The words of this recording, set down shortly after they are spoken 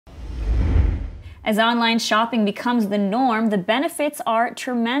As online shopping becomes the norm, the benefits are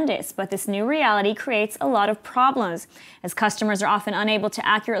tremendous, but this new reality creates a lot of problems, as customers are often unable to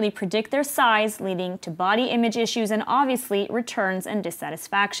accurately predict their size, leading to body image issues and obviously returns and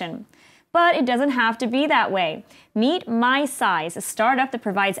dissatisfaction. But it doesn't have to be that way. Meet MySize, a startup that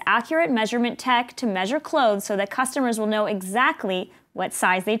provides accurate measurement tech to measure clothes so that customers will know exactly what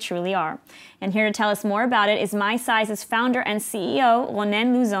size they truly are. And here to tell us more about it is MySize's founder and CEO,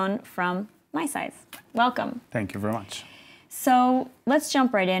 Ronen Luzon from MySize. Welcome. Thank you very much. So let's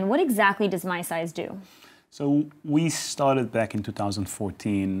jump right in. What exactly does MySize do? So we started back in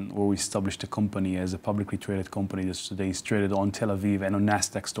 2014, where we established a company as a publicly traded company that today is traded on Tel Aviv and on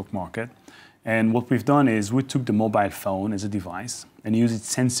Nasdaq stock market. And what we've done is we took the mobile phone as a device and used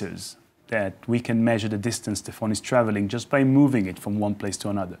its sensors that we can measure the distance the phone is traveling just by moving it from one place to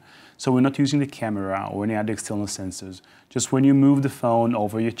another. So we're not using the camera or any other external sensors. Just when you move the phone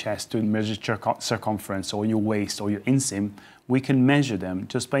over your chest to measure circumference or your waist or your inseam, we can measure them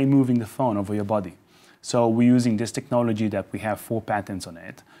just by moving the phone over your body. So we're using this technology that we have 4 patents on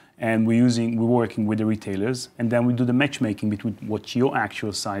it, and we're working with the retailers, and then we do the matchmaking between what your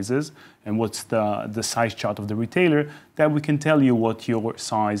actual size is and what's the size chart of the retailer, that we can tell you what your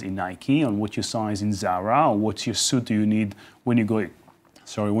size in Nike and what your size in Zara or what your suit you need when you're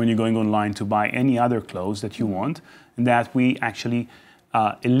going online to buy any other clothes that you want, and that we actually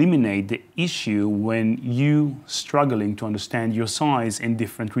eliminate the issue when you struggling to understand your size in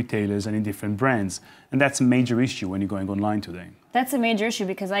different retailers and in different brands. And that's a major issue when you're going online today. That's a major issue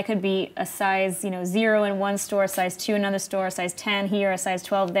because I could be a size 0 in one store, size 2 in another store, size 10 here, a size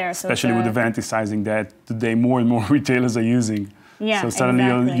 12 there. Especially with the vanity-sizing that today more and more retailers are using. Yeah, so suddenly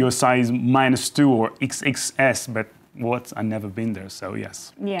exactly. your size -2 or XXS, but what? I've never been there, so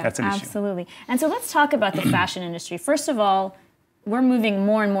yes, yeah, that's an issue. Absolutely. And so let's talk about the fashion industry. First of all, we're moving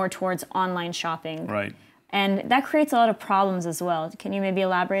more and more towards online shopping. Right. And that creates a lot of problems as well. Can you maybe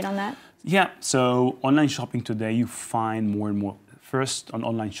elaborate on that? Yeah, so online shopping today, you find more and more. First, on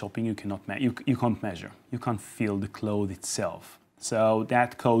online shopping, you can't measure. You can't feel the cloth itself. So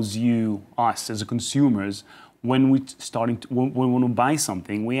that causes us as consumers, when we want to buy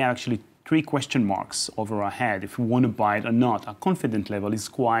something, we actually 3 question marks over our head if we want to buy it or not. Our confidence level is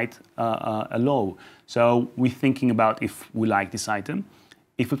quite low. So we're thinking about if we like this item,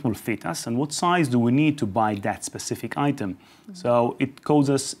 if it will fit us, and what size do we need to buy that specific item. Mm-hmm. So it causes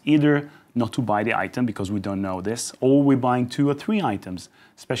us either not to buy the item because we don't know this, or we're buying 2 or 3 items,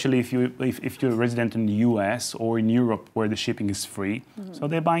 especially if you're a resident in the US or in Europe where the shipping is free. Mm-hmm. So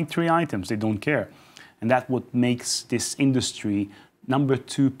they're buying 3 items, they don't care. And that's what makes this industry number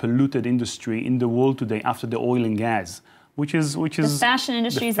 2 polluted industry in the world today after the oil and gas, which is the fashion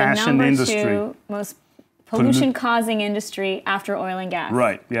industry is the number 2 most pollution-causing industry after oil and gas.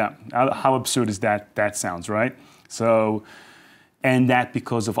 Right, yeah. How absurd is that sounds, right? So, and that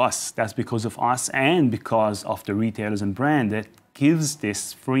because of us. That's because of us and because of the retailers and brand that gives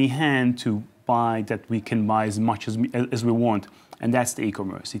this free hand to buy, that we can buy as much as we want. And that's the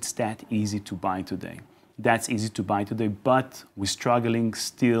e-commerce. It's that easy to buy today. That's easy to buy today, but we're struggling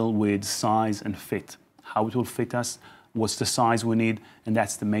still with size and fit. How it will fit us, what's the size we need, and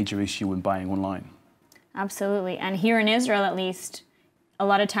that's the major issue when buying online. Absolutely. And here in Israel, at least, a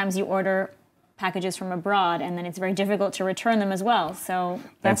lot of times you order packages from abroad, and then it's very difficult to return them as well. So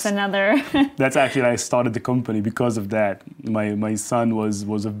that's another... That's actually, I started the company because of that. My son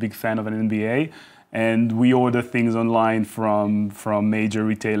was a big fan of an NBA, and we order things online from major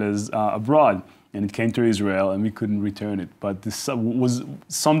retailers abroad. And it came to Israel, and we couldn't return it. But this was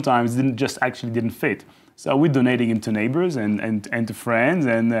sometimes didn't fit. So we're donating them to neighbors and to friends,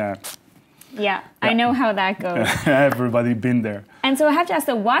 and yeah, I know how that goes. Everybody been there. And so I have to ask,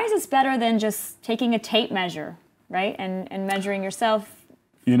 though, why is this better than just taking a tape measure, right, and measuring yourself?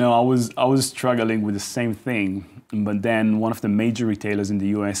 You know, I was struggling with the same thing, but then one of the major retailers in the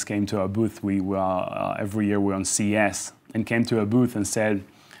US came to our booth. We were every year we're on CES, and came to our booth and said,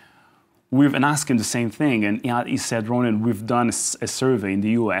 we've been asking the same thing, and he said, Ronen, we've done a survey in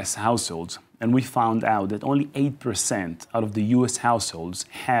the US households, and we found out that only 8% out of the US households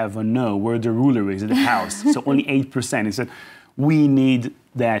have or know where the ruler is at the house. So only 8%. He said, we need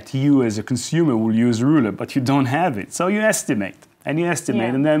that you as a consumer will use a ruler, but you don't have it. So you estimate, and you estimate,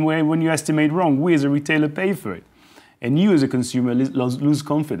 yeah. And then when you estimate wrong, we as a retailer pay for it. And you as a consumer lose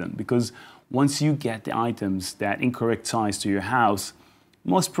confidence, because once you get the items that incorrect size to your house,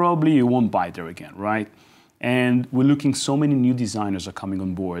 most probably you won't buy there again, right? And we're looking, so many new designers are coming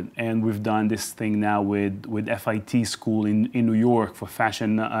on board. And we've done this thing now with FIT school in New York for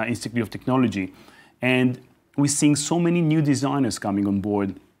Fashion Institute of Technology. And we're seeing so many new designers coming on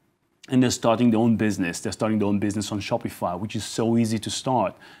board and they're starting their own business. They're starting their own business on Shopify, which is so easy to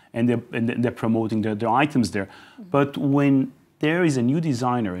start, and they're promoting their items there. But when there is a new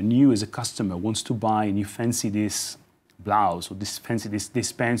designer, and you as a customer wants to buy, and you fancy this blouse or this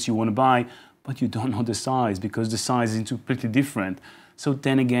pants you want to buy, but you don't know the size because the size is completely different. So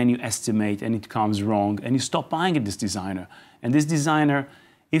then again, you estimate and it comes wrong, and you stop buying at this designer. And this designer,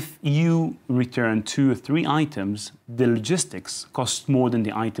 if you return 2 or 3 items, the logistics costs more than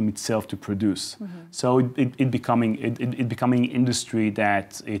the item itself to produce. So it becoming industry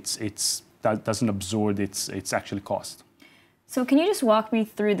that that doesn't absorb its actual cost. So can you just walk me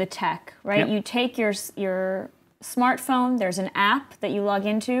through the tech, right? Yep. You take your smartphone, there's an app that you log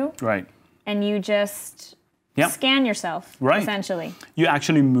into. Right. And you just scan yourself, essentially. You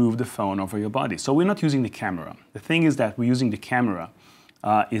actually move the phone over your body. So we're not using the camera. The thing is that we're using the camera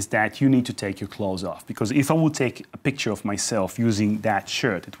is that you need to take your clothes off. Because if I would take a picture of myself using that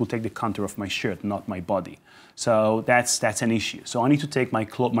shirt, it will take the contour of my shirt, not my body. So that's an issue. So I need to take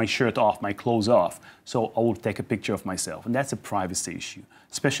my shirt off, my clothes off, so I will take a picture of myself. And that's a privacy issue,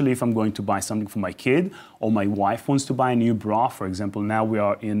 especially if I'm going to buy something for my kid, or my wife wants to buy a new bra. For example, now we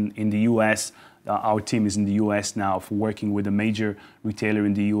are in the US. Our team is in the US now for working with a major retailer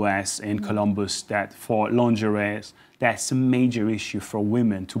in the US, in Columbus, that for lingerie, that's a major issue for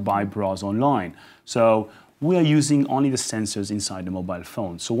women to buy bras online. So we are using only the sensors inside the mobile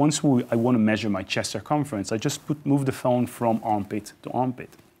phone. So once I want to measure my chest circumference, I just move the phone from armpit to armpit.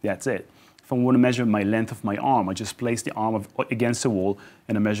 That's it. If I want to measure my length of my arm, I just place the arm against the wall,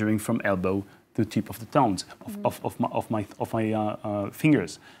 and I'm measuring from elbow to tip of the toes of my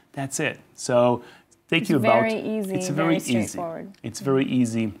fingers. That's it. So it's very easy. It's very straightforward. It's very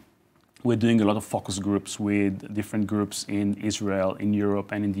easy. We're doing a lot of focus groups with different groups in Israel, in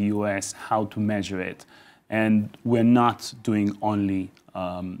Europe, and in the US, how to measure it. And we're not doing only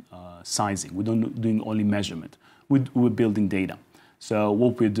sizing. We're not doing only measurement. We're building data. So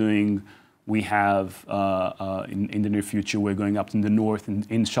what we're doing, we have in the near future, we're going up in the north,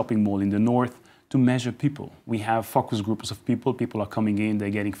 in shopping mall in the north, to measure people. We have focus groups of people. People are coming in. They're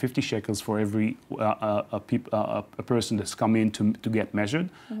getting 50 shekels for every a person that's come in to get measured.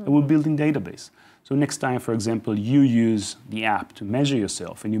 And we're building database. So next time, for example, you use the app to measure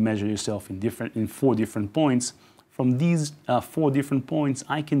yourself, and you measure yourself in 4 different points. From these 4 different points,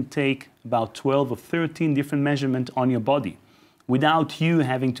 I can take about 12 or 13 different measurements on your body without you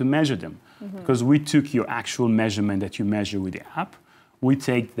having to measure them. Because we took your actual measurement that you measure with the app. We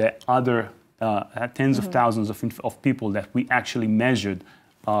take the other tens of thousands of people that we actually measured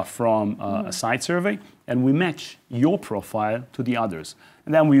from a site survey, and we match your profile to the others.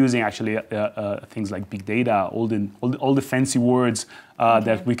 And then we're using actually things like big data, all the fancy words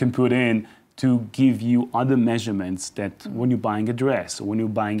that we can put in to give you other measurements that when you're buying a dress, or when you're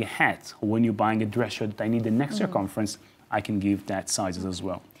buying a hat, or when you're buying a dress shirt that I need the neck circumference, I can give that sizes as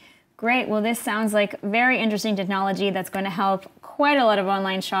well. Great. Well, this sounds like very interesting technology that's going to help quite a lot of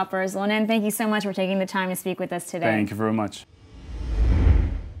online shoppers. Ronen, thank you so much for taking the time to speak with us today. Thank you very much.